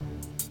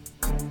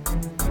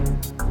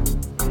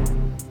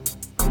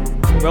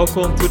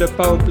welcome to the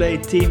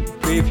PouwerPlay Team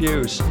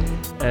Previews,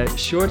 a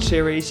short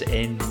series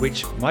in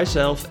which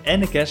myself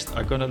and a guest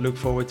are going to look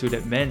forward to the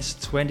men's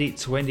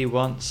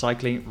 2021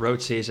 cycling road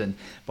season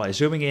by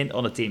zooming in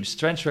on the team's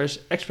transfers,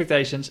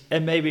 expectations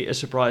and maybe a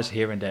surprise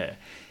here and there.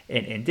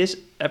 And in this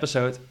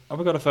episode,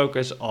 I'm going to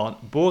focus on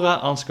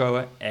BORA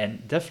hansgrohe,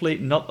 and definitely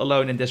not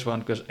alone in this one,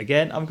 because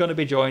again, I'm going to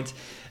be joined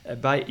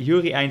by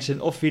Youri IJnsen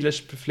of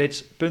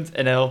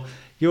Wielerflits.nl.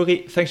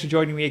 Youri, thanks for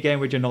joining me again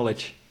with your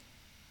knowledge.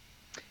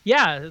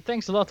 Yeah,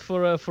 thanks a lot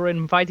for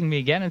inviting me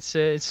again.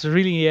 It's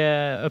really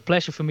a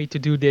pleasure for me to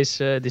do this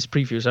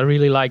previews. I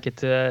really like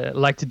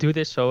to do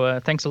this. So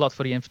thanks a lot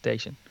for the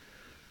invitation.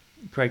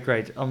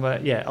 Great. I'm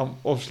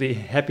obviously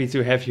happy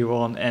to have you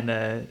on, and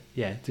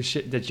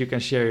that you can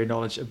share your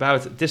knowledge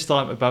about this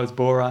time about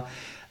BORA.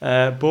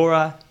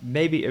 BORA,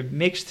 maybe a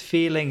mixed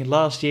feeling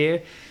last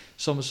year.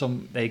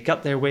 Some they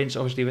got their wins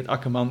obviously with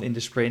Akkerman in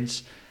the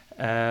sprints.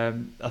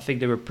 I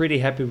think they were pretty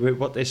happy with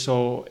what they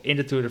saw in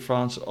the Tour de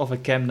France of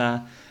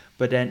Kemna,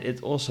 but then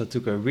it also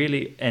took a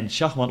really, and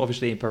Schachmann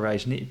obviously in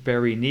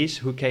Paris-Nice,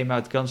 who came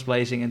out guns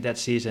blazing in that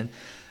season.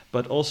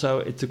 But also,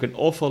 it took an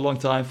awful long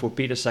time for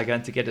Peter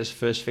Sagan to get his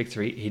first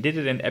victory. He did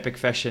it in epic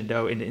fashion,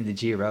 though, in the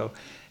Giro.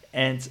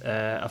 And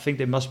I think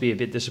there must be a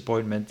bit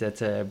disappointment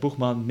that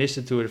Buchmann missed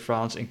the Tour de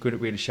France and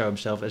couldn't really show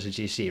himself as a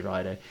GC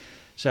rider.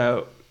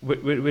 So,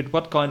 with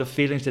what kind of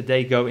feelings did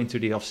they go into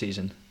the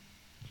off-season?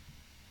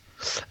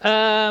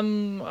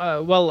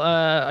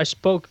 I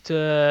spoke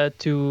to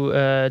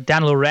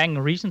Dan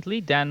Lorang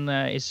recently. Dan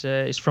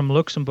is from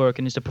Luxembourg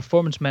and is the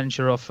performance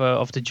manager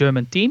of the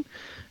German team.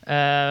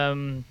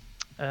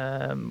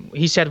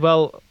 He said,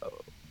 well,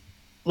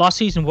 last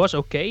season was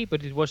okay,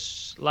 but it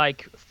was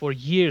like for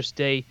years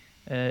they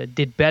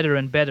did better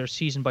and better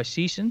season by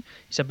season.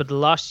 He said, but the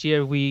last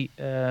year we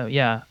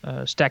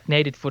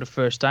stagnated for the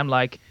first time.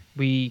 Like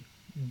we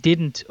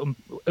didn't.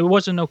 It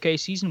was an okay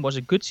season, was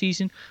a good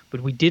season,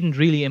 but we didn't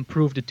really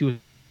improve the two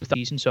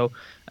season. So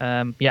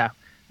it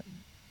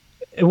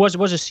was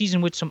a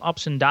season with some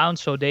ups and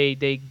downs. So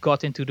they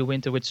got into the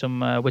winter with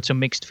some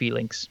mixed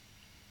feelings.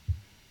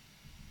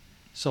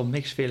 Some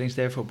mixed feelings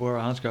there for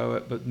BORA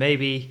hansgrohe, but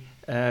maybe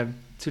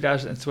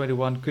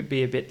 2021 could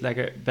be a bit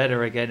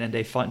better again, and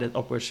they find that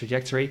upwards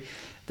trajectory.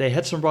 They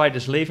had some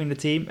riders leaving the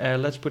team.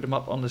 Let's put them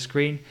up on the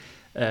screen.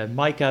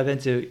 Maika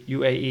went to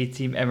UAE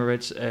Team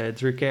Emirates.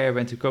 Drucker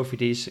went to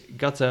Cofidis.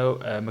 Gatto,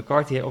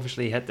 McCarthy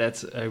obviously had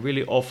that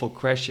really awful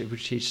crash,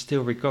 which he's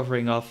still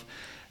recovering of.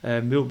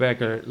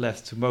 Mühlberger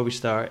left to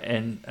Movistar,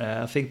 and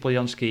I think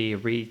Poljanski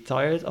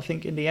retired, I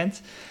think, in the end.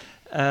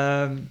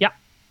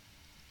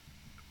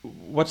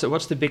 What's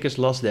the biggest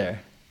loss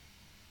there?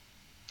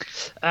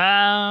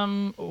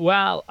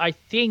 Well, I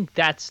think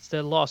that's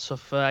the loss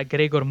of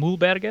Gregor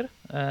Mühlberger.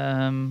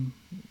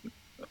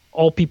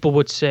 All people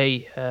would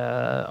say,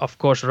 of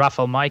course,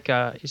 Rafael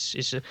Maika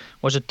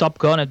was a top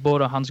gun at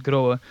BORA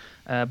hansgrohe,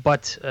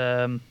 but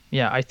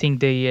I think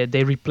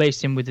they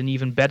replaced him with an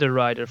even better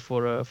rider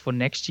for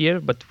next year.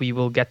 But we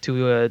will get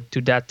to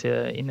that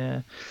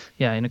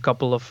in a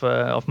couple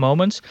of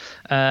moments.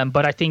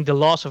 But I think the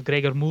loss of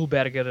Gregor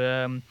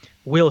Mühlberger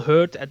will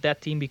hurt at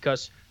that team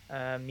because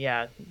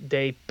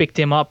they picked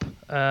him up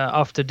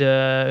after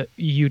the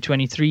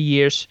U23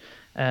 years.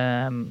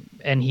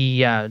 And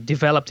he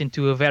developed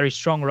into a very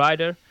strong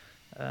rider.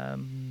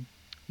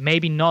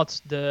 Maybe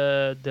not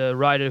the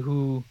rider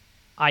who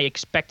I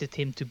expected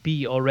him to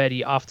be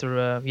already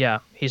after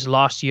his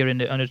last year in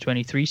the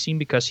under-23 scene,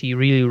 because he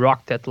really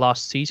rocked that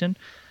last season.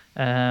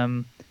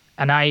 And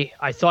I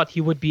thought he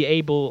would be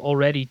able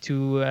already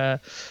to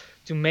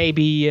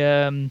maybe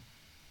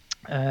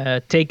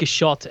take a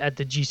shot at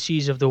the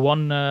GCs of the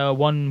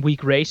 1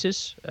 week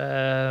races.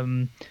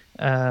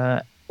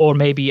 Or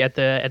maybe at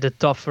the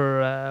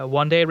tougher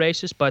one-day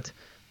races, but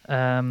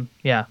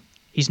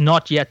he's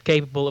not yet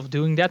capable of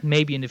doing that.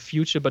 Maybe in the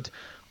future, but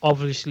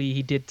obviously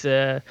he did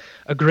a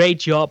great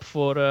job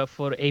for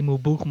Emu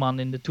Buchmann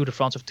in the Tour de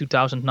France of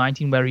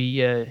 2019, where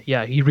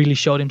he really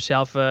showed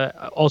himself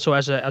also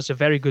as a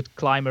very good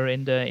climber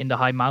in the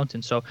high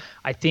mountains. So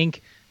I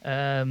think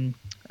the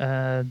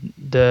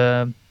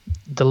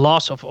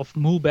loss of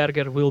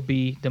Mühlberger will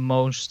be the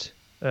most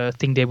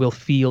thing they will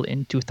feel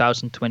in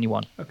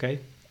 2021. Okay.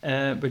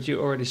 But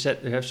you already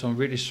said they have some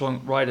really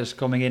strong riders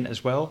coming in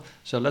as well.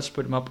 So let's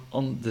put them up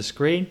on the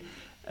screen.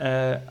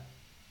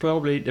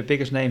 Probably the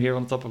biggest name here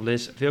on the top of the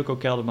list, Wilco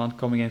Kelderman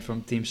coming in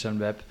from Team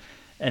Sunweb.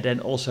 And then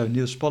also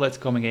Niels Pollitt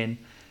coming in.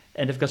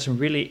 And they've got some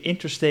really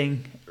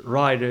interesting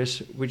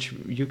riders, which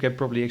you can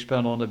probably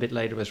expand on a bit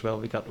later as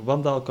well. We got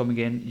Wandal coming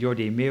in,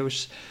 Jordi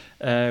Meus,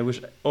 who's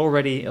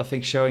already, I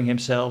think, showing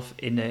himself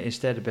in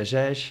Stade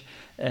Bessèges.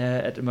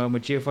 At the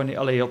moment, Giovanni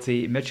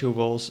Aliotti, Matthew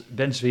Walls,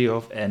 Ben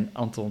Zwiehoff and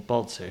Anton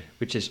Paltzer,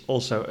 which is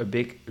also a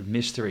big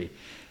mystery.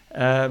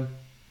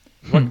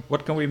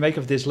 What can we make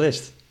of this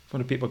list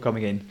from the people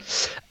coming in?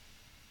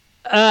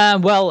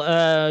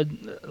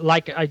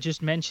 Like I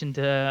just mentioned,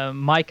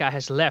 Maika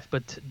has left,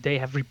 but they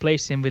have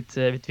replaced him with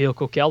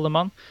Wilco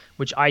Kelderman,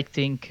 which I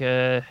think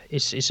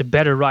is a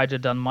better rider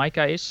than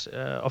Maika is.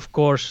 Of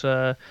course,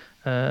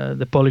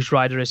 the Polish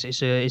rider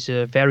is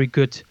a very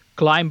good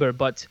climber,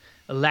 but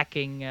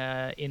lacking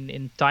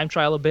in time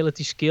trial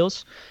ability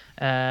skills.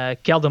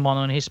 Kelderman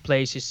on his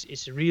place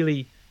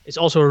is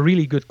also a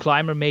really good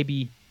climber,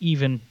 maybe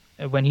even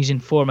when he's in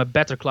form a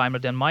better climber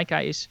than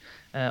Maika is.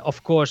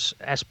 Of course,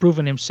 has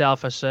proven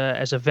himself as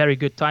a very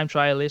good time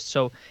trialist,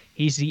 so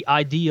he's the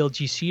ideal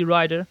GC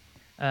rider.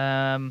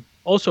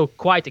 Also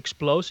quite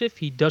explosive.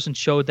 He doesn't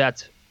show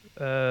that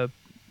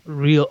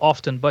real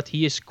often, but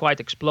he is quite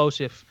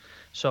explosive.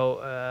 So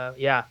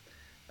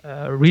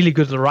really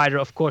good rider.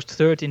 Of course,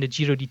 third in the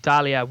Giro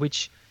d'Italia,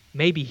 which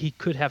maybe he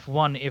could have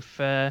won if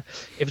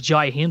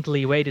Jai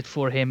Hindley waited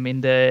for him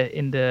in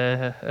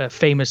the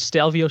famous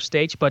Stelvio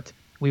stage, but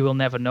we will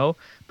never know.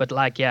 But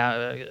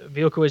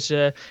Wilco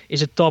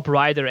is a top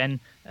rider, and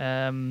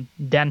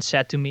Dan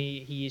said to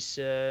me he's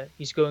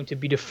going to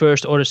be the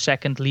first or the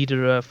second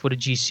leader for the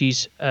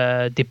GCs,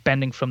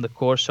 depending from the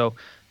course. So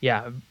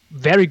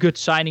very good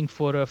signing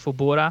for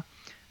BORA.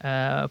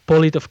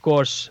 Polit, of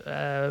course,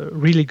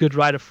 really good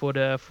rider for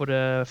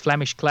the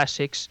Flemish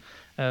Classics.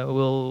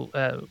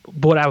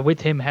 BORA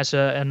with him has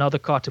another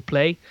car to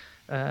play.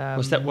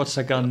 Was that what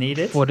Sagan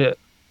needed?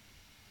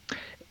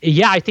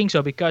 I think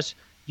so, because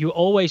you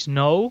always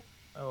know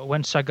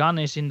when Sagan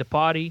is in the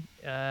party,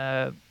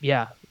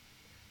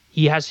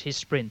 he has his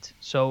sprint.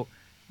 So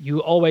you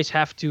always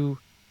have to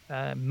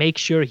make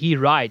sure he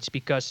rides,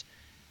 because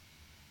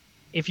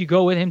if you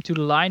go with him to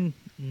the line,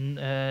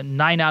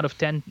 9 out of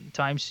 10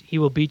 times he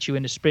will beat you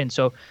in the sprint.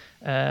 So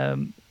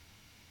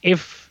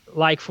if,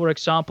 like, for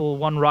example,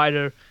 one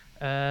rider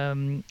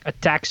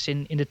attacks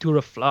in the Tour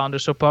of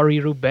Flanders or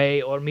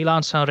Paris-Roubaix or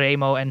Milan-San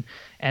Remo,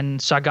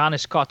 and Sagan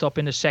is caught up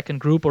in the second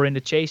group or in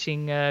the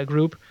chasing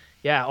group,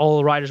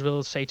 all riders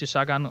will say to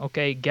Sagan,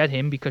 okay, get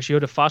him because you're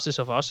the fastest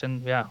of us,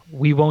 and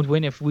we won't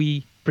win if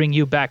we bring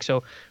you back.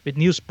 So with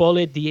Niels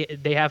Pollitt,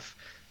 they have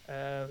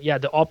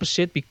the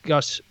opposite,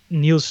 because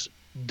Niels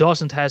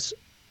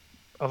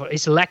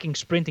is lacking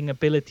sprinting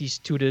abilities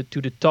to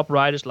the top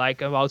riders like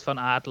Wout van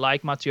Aert,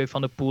 like Mathieu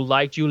van der Poel,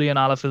 like Julian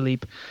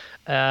Alaphilippe.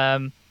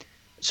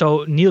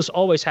 So Niels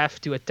always have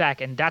to attack,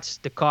 and that's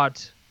the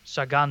card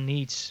Sagan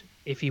needs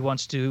if he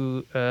wants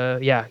to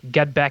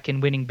get back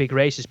in winning big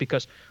races,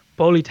 because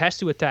Pollitt has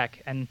to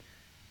attack, and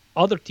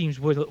other teams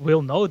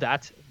will know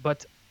that.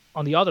 But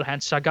on the other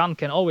hand, Sagan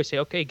can always say,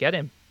 okay, get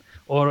him,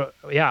 or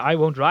I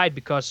won't ride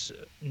because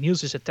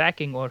Niels is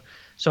attacking, or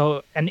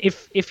so. And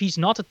if he's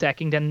not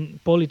attacking, then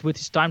Pollitt with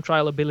his time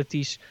trial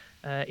abilities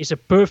is a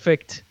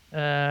perfect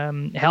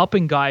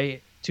helping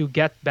guy to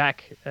get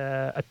back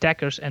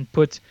attackers and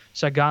put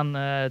Sagan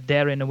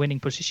there in a winning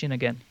position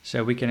again.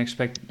 So we can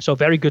expect. So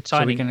very good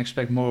signing. So we can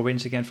expect more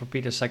wins again for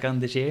Peter Sagan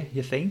this year,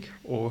 you think,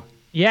 or?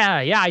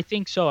 Yeah, I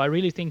think so. I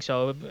really think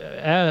so.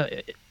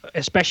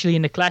 Especially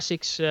in the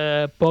classics,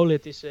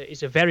 Pollitt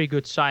is a very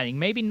good signing.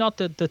 Maybe not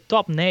the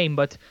top name,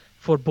 but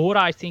for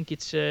BORA, I think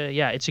it's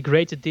a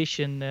great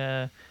addition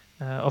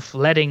of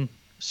letting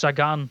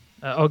Sagan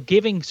or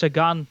giving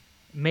Sagan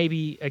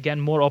maybe again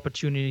more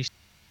opportunities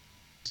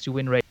to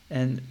win races.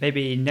 And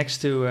maybe next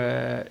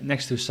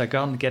to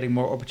Sagan getting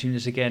more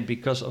opportunities again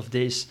because of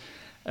this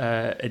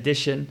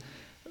addition.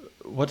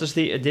 What does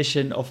the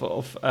addition of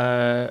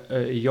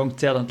a young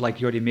talent like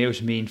Jordi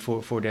Meeus mean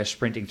for their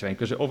sprinting train?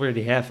 Because they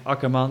already have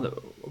Akkerman.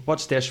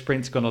 What's their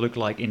sprint going to look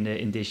like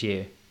in this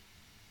year?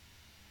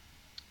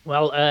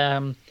 Well,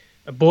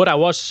 BORA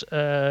was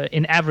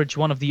in average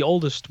one of the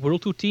oldest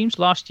World Tour teams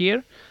last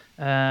year.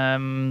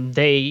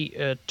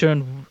 They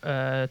turned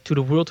to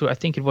the World Tour, I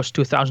think it was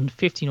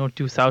 2015 or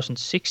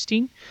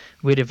 2016,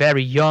 with a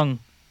very young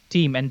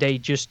team, and they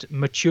just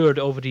matured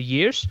over the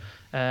years.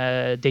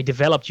 They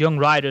developed young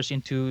riders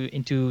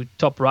into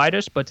top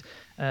riders, but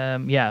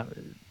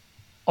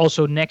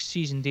also next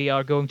season they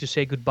are going to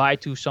say goodbye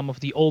to some of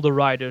the older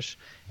riders,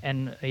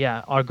 and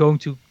are going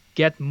to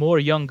get more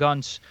young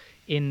guns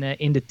in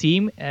the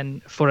team.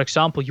 And for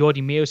example,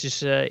 Jordi Meeus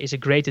is a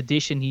great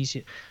addition. He's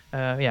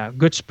a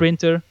good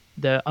sprinter,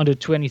 the under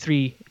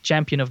 23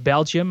 champion of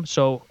Belgium.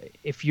 So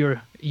if you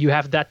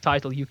have that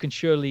title, you can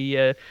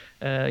surely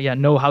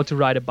know how to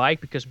ride a bike,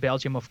 because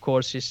Belgium, of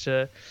course, is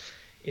a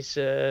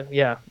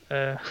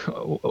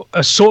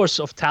source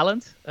of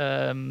talent.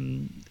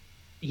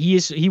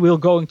 He will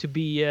going to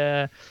be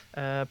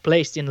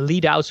placed in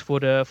lead outs for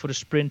the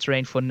sprint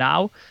train for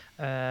now,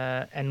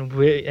 and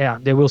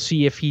they will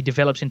see if he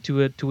develops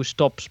into a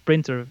top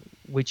sprinter,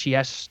 which he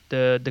has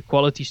the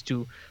qualities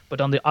to. But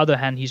on the other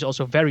hand, he's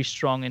also very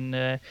strong in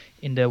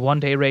the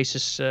one-day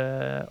races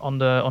on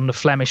the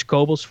Flemish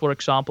cobbles, for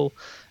example.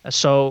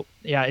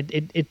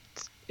 It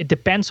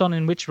depends on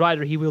in which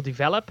rider he will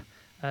develop.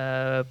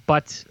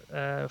 But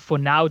for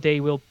now, they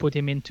will put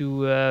him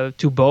into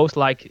both.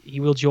 Like, he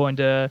will join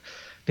the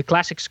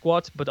classic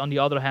squad, but on the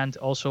other hand,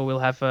 also will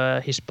have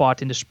his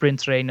part in the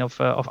sprint train of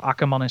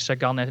Akkerman and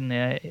Sagan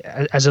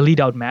as a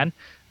lead-out man.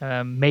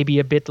 Maybe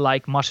a bit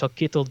like Marcel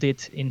Kittel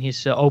did in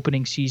his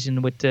opening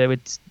season with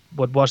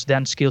what was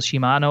then Skill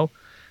Shimano,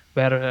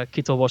 where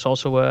Kittel was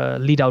also a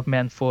lead-out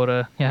man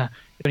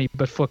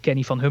but for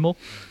Kenny van Hummel.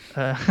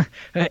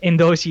 in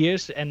those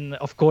years, and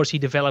of course he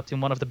developed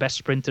in one of the best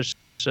sprinters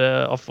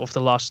of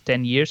the last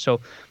 10 years. So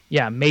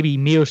yeah, maybe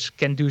Mears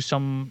can do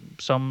some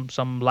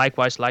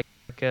likewise like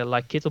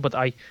Kittel, but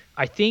I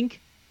think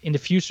in the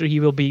future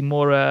he will be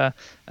more a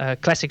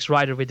classics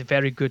rider with a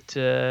very good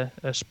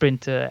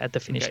sprint at the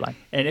finish line.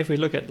 And if we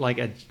look at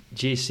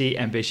GC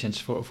ambitions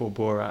for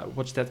BORA,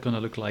 what's that going to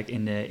look like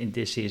in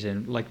this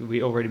season? Like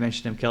we already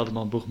mentioned him,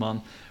 Kelderman,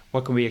 Boegman.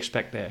 What can we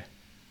expect there?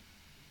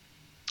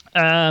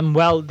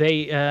 Well,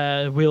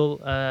 they will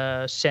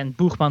send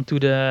Boegman to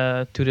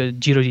the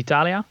Giro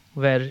d'Italia,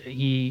 where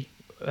he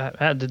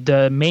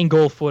the main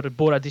goal for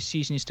BORA this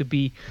season is to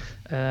be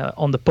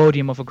on the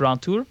podium of a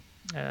Grand Tour.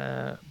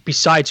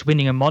 Besides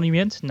winning a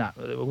monument, now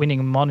winning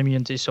a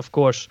monument is of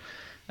course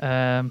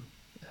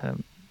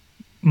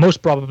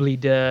most probably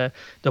the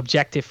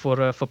objective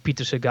for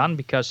Peter Sagan,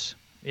 because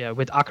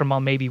with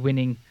Ackermann maybe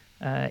winning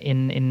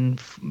in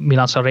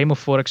Milan-San Remo,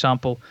 for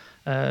example,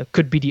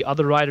 could be the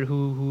other rider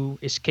who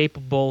is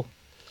capable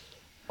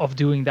of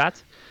doing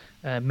that.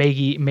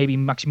 Maybe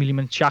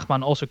Maximilian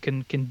Schachmann also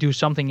can do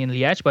something in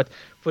Liège, but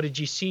for the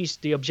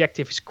GCs the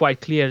objective is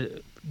quite clear: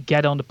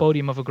 get on the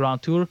podium of a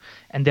Grand Tour,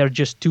 and there are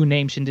just two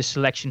names in this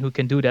selection who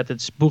can do that.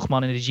 It's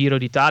Boegman in the Giro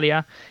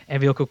d'Italia,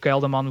 and Wilco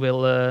Kelderman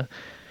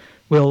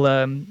will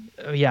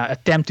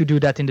attempt to do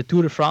that in the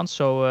Tour de France.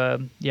 So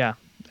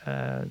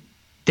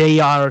they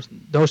are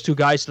those two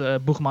guys,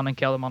 Boegman and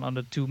Kelderman, are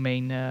the two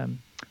main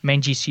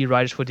GC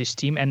riders for this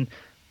team. And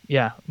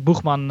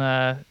Boegman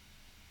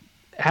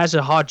has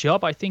a hard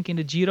job, I think, in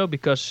the Giro,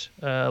 because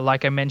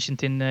like I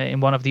mentioned in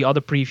one of the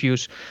other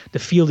previews, the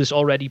field is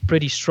already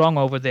pretty strong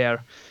over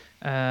there,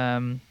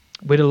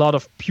 with a lot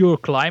of pure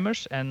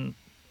climbers. And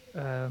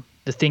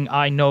the thing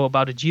I know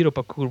about the Giro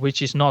parcours,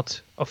 which is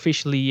not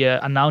officially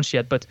announced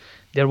yet, but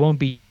there won't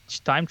be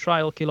time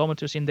trial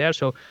kilometers in there,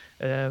 so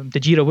the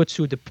Giro would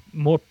suit the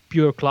more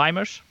pure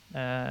climbers.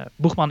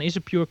 Boegman is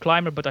a pure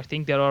climber, but I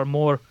think there are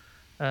more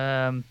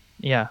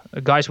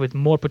guys with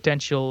more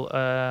potential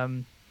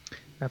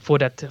for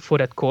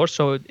that course.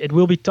 So it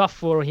will be tough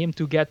for him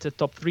to get the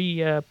top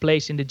 3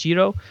 place in the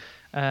Giro.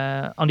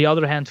 On the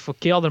other hand, for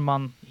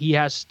Kelderman, he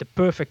has the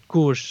perfect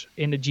course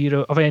in the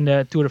Giro, or in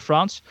the Tour de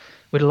France,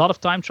 with a lot of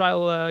time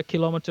trial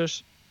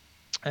kilometers.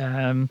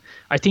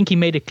 I think he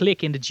made a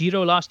click in the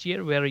Giro last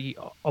year, where he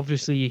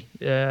obviously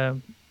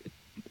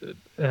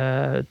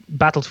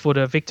battled for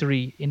the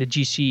victory in the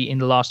GC in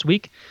the last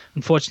week.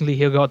 Unfortunately,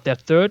 he got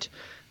that third,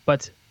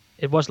 but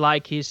it was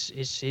like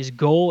his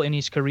goal in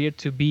his career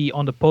to be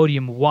on the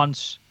podium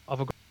once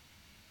of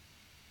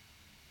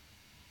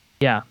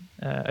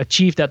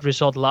achieved that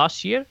result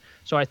last year.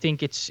 So I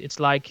think it's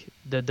like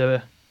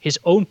his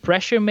own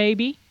pressure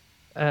maybe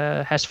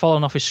has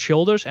fallen off his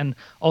shoulders, and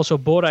also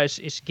BORA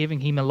is giving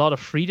him a lot of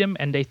freedom,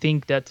 and they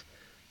think that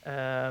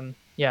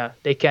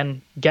they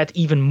can get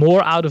even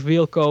more out of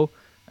Wilco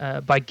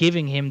by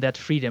giving him that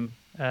freedom.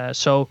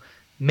 So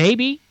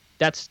maybe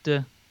that's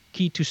the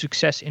key to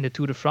success in the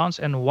Tour de France,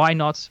 and why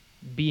not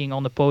being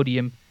on the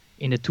podium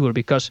in the Tour?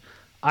 Because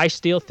I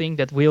still think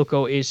that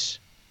Wilco is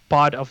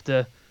part of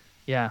the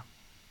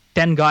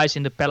 10 guys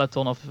in the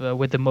peloton of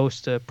with the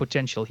most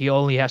potential. He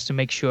only has to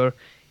make sure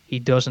he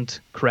doesn't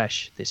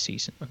crash this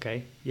season.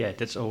 Okay, yeah,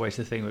 that's always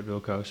the thing with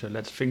Wilco. So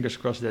let's fingers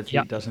crossed that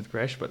he doesn't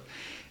crash. But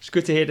it's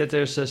good to hear that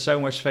there's so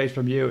much faith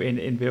from you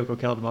in Wilco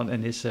Kelderman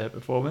and his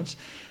performance.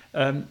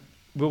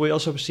 Will we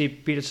also see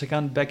Peter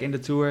Sagan back in the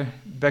Tour,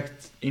 back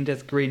in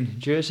that green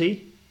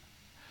jersey?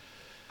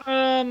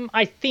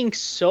 I think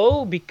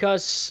so,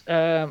 because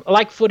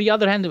like for the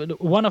other hand,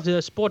 one of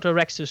the sport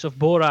directors of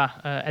BORA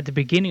at the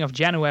beginning of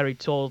January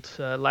told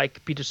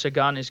like Peter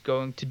Sagan is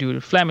going to do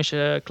the Flemish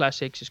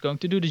Classics, is going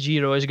to do the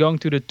Giro, is going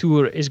to the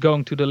Tour, is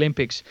going to the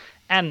Olympics,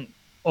 and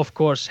of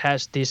course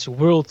has this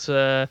World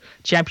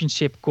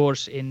Championship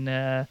course in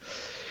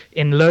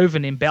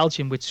Leuven in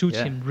Belgium, which suits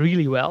him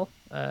really well.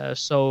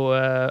 So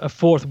a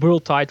fourth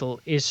world title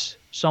is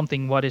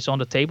something what is on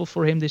the table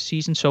for him this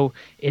season. So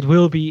it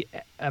will be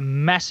a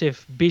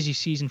massive, busy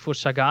season for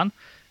Sagan.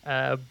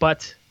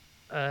 But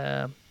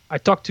I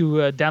talked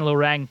to Dan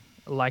Lorang,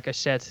 like I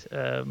said,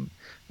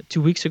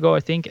 2 weeks ago, I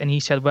think, and he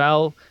said,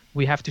 well,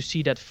 we have to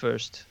see that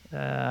first.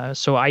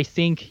 So I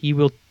think he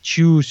will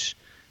choose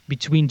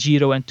between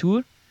Giro and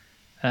Tour.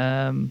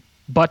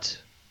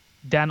 But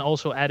Dan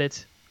also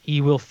added he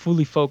will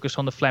fully focus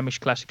on the Flemish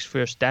Classics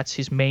first. That's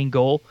his main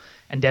goal.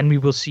 And then we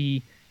will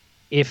see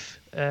if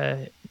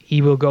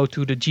he will go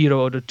to the Giro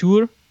or the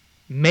Tour.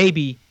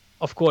 Maybe,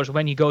 of course,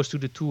 when he goes to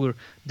the Tour,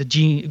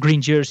 the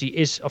green jersey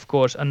is, of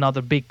course,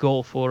 another big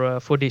goal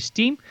for this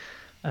team.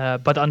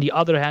 But on the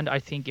other hand, I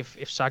think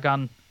if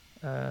Sagan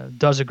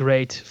does a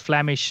great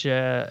Flemish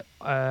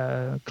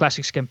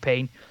Classics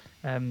campaign,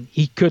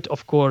 he could,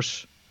 of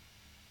course,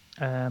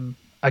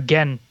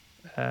 again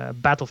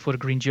battle for the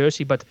green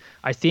jersey. But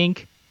I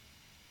think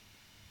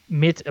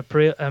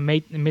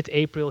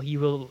mid-April he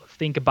will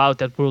think about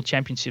that World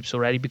Championships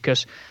already,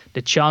 because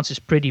the chance is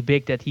pretty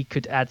big that he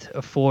could add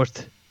a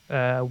fourth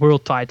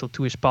world title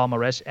to his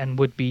palmarès and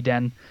would be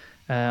then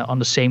on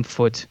the same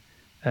foot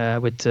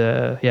with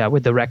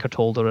the record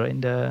holder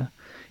in the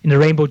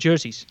rainbow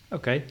jerseys.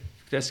 Okay,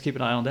 let's keep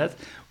an eye on that.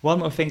 One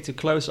more thing to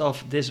close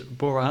off this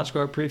BORA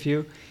hansgrohe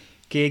preview.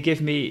 Can you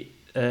give me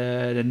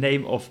the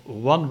name of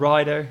one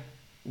rider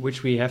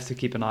which we have to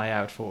keep an eye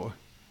out for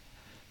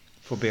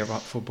BORA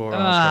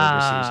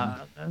hansgrohe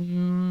this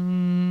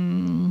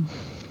season?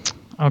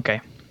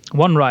 Okay,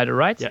 one rider,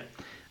 right? Yeah.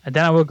 And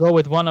then I will go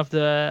with one of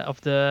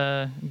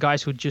the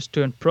guys who just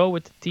turned pro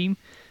with the team,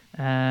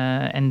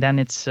 and then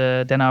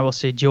then I will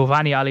say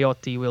Giovanni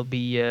Aliotti will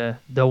be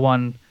the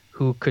one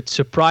who could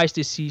surprise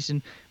this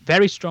season.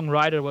 Very strong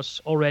rider,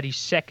 was already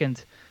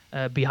second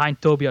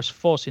behind Tobias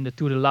Vos in the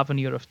Tour de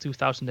l'Avenir of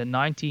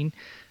 2019.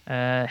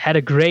 Had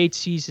a great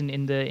season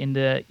in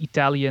the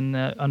Italian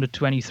under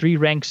 23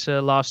 ranks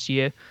last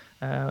year.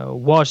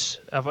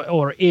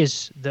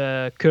 Is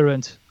the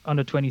current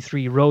under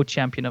 23 road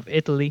champion of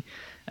Italy.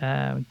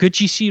 Good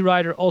GC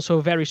rider, also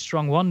a very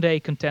strong one-day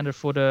contender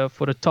for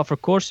the tougher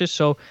courses.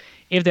 So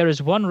if there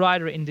is one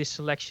rider in this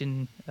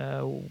selection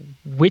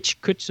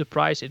which could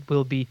surprise, it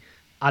will be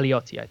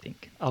Aliotti, I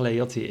think.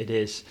 Aliotti it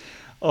is.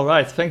 All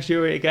right, thanks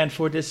Youri again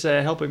for this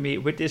helping me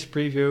with this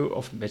preview,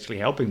 of basically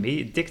helping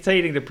me,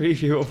 dictating the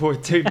preview for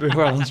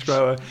BORA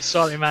hansgrohe.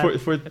 Sorry, man.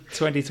 For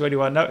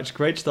 2021. No, it's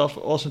great stuff.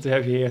 Awesome to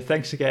have you here.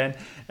 Thanks again.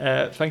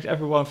 Thanks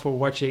everyone for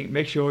watching.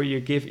 Make sure you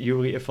give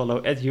Youri a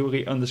follow at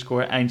Youri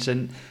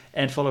IJnsen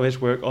and follow his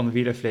work on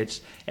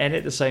Wielerflits. And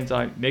at the same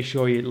time, make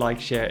sure you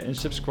like, share and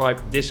subscribe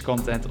this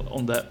content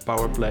on the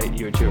PouwerPlay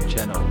YouTube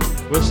channel.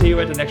 We'll see you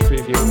at the next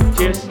preview.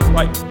 Cheers.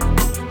 Bye.